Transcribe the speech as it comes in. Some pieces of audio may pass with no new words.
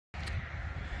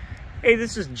Hey,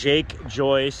 this is Jake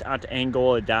Joyce out to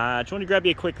Angola Dodge. I want to grab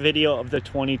you a quick video of the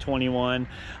 2021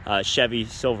 Chevy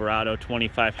Silverado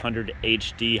 2500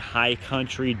 HD High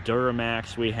Country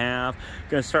Duramax we have. I'm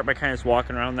going to start by kind of just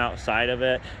walking around the outside of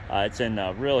it. It's in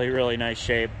really nice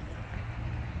shape.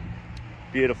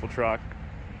 Beautiful truck.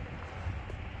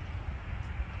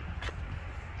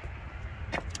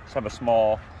 Just have a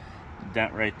small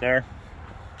dent right there,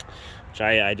 which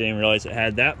I didn't even realize it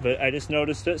had that, but I just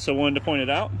noticed it, so wanted to point it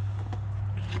out.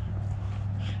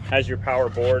 Has your power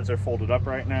boards, are folded up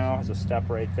right now. Has a step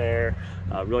right there.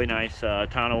 Really nice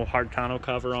tonneau, hard tonneau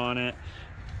cover on it.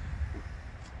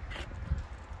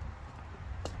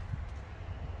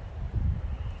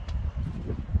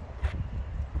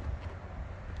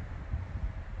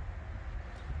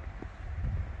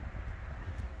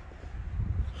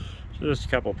 So just a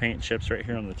couple paint chips right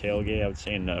here on the tailgate. I would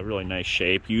say in really nice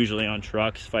shape. Usually on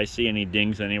trucks, if I see any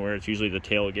dings anywhere, it's usually the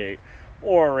tailgate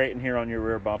or right in here on your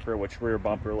rear bumper, which rear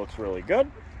bumper looks really good.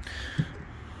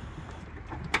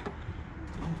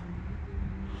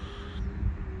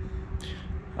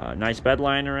 Nice bed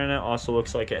liner in it. Also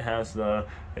looks like it has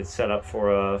it's set up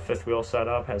for a fifth wheel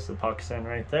setup. Has the pucks in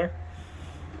right there.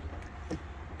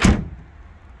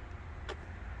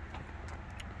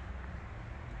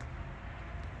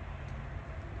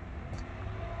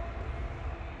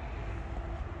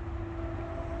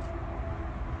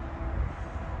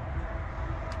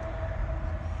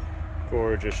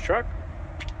 Gorgeous truck.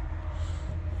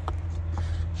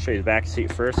 Show you the back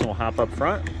seat first and we'll hop up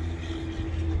front.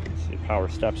 See, power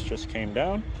steps just came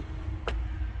down.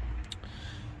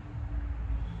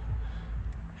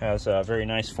 Has very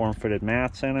nice form-fitted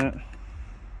mats in it.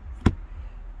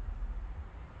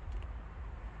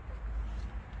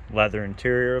 Leather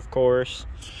interior, of course.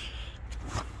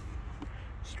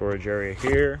 Storage area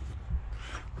here.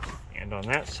 And on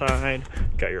that side,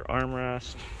 got your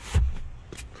armrest.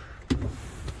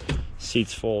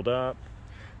 Seats fold up,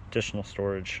 additional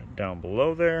storage down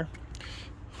below there.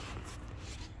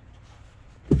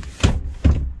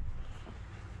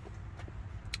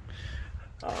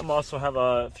 Also have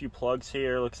a few plugs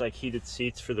here. Looks like heated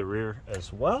seats for the rear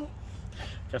as well.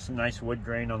 Got some nice wood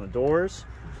grain on the doors.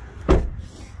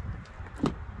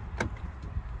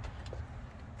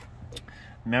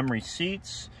 Memory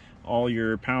seats. All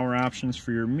your power options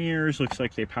for your mirrors. Looks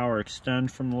like they power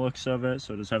extend from the looks of it,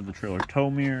 so it does have the trailer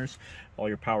tow mirrors. All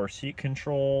your power seat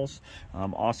controls.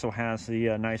 Also has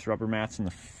the nice rubber mats in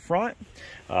the front.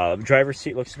 The driver's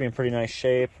seat looks to be in pretty nice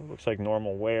shape. Looks like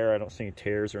normal wear. I don't see any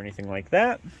tears or anything like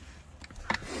that.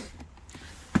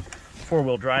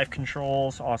 Four-wheel drive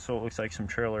controls. Also it looks like some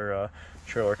trailer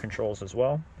controls as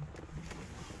well.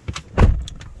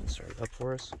 Let's start it up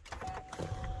for us.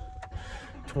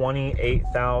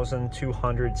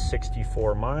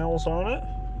 28,264 miles on it.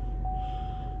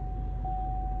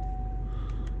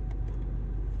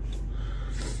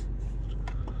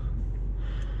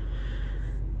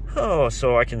 Oh,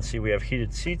 so I can see we have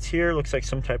heated seats here. Looks like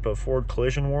some type of forward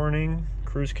collision warning,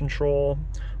 cruise control,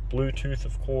 Bluetooth,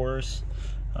 of course.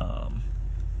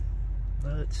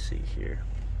 Let's see here.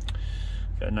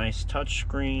 Got a nice touch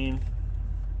screen.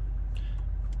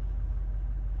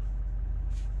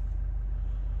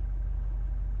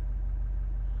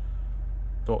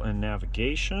 Built-in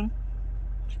navigation.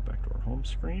 Let's go back to our home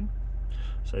screen.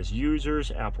 It says users,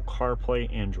 Apple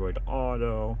CarPlay, Android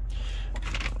Auto.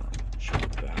 Show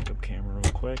the backup camera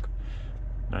real quick.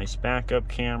 Nice backup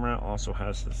camera. Also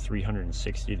has the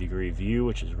 360-degree view,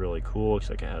 which is really cool.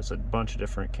 Looks like it has a bunch of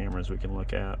different cameras we can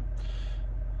look at.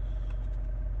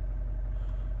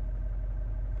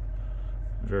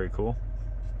 Very cool.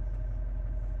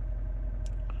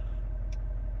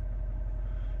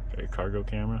 Got your cargo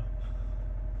camera.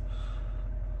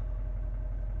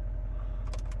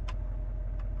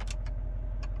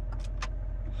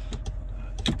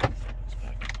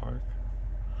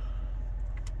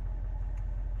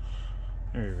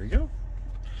 There we go.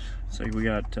 So we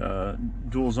got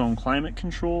dual zone climate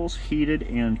controls, heated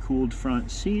and cooled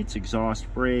front seats, exhaust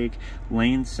brake,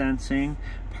 lane sensing,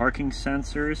 parking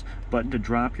sensors, button to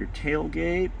drop your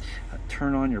tailgate,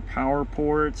 turn on your power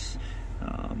ports,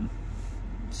 some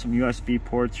USB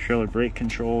ports, trailer brake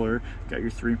controller, got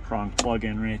your 3-prong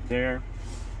plug-in right there.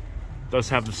 Does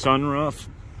have the sunroof.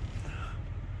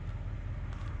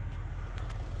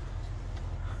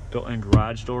 Built-in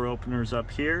garage door openers up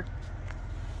here.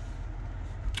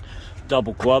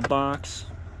 Double glove box.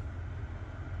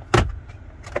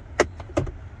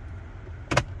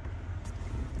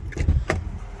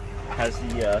 Has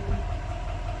the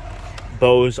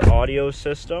Bose audio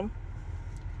system.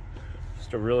 Just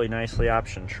just a really nicely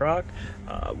optioned truck.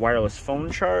 Wireless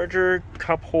phone charger,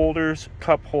 cup holders,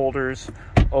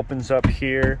 opens up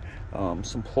here.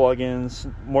 Some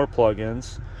plugins, more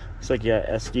plugins. Looks like, yeah,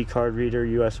 SD card reader,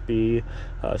 USB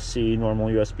C, normal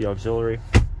USB auxiliary.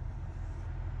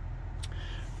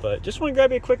 But just want to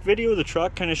grab you a quick video of the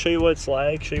truck, kind of show you what it's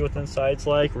like, show you what the inside's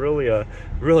like. Really a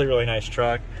really nice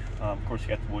truck. Of course, you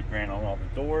got the wood grain on all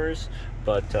the doors,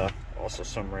 but also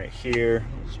some right here,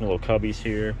 some little cubbies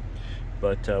here.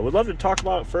 But we'd love to talk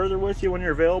about it further with you when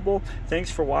you're available. Thanks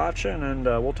for watching, and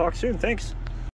we'll talk soon. Thanks.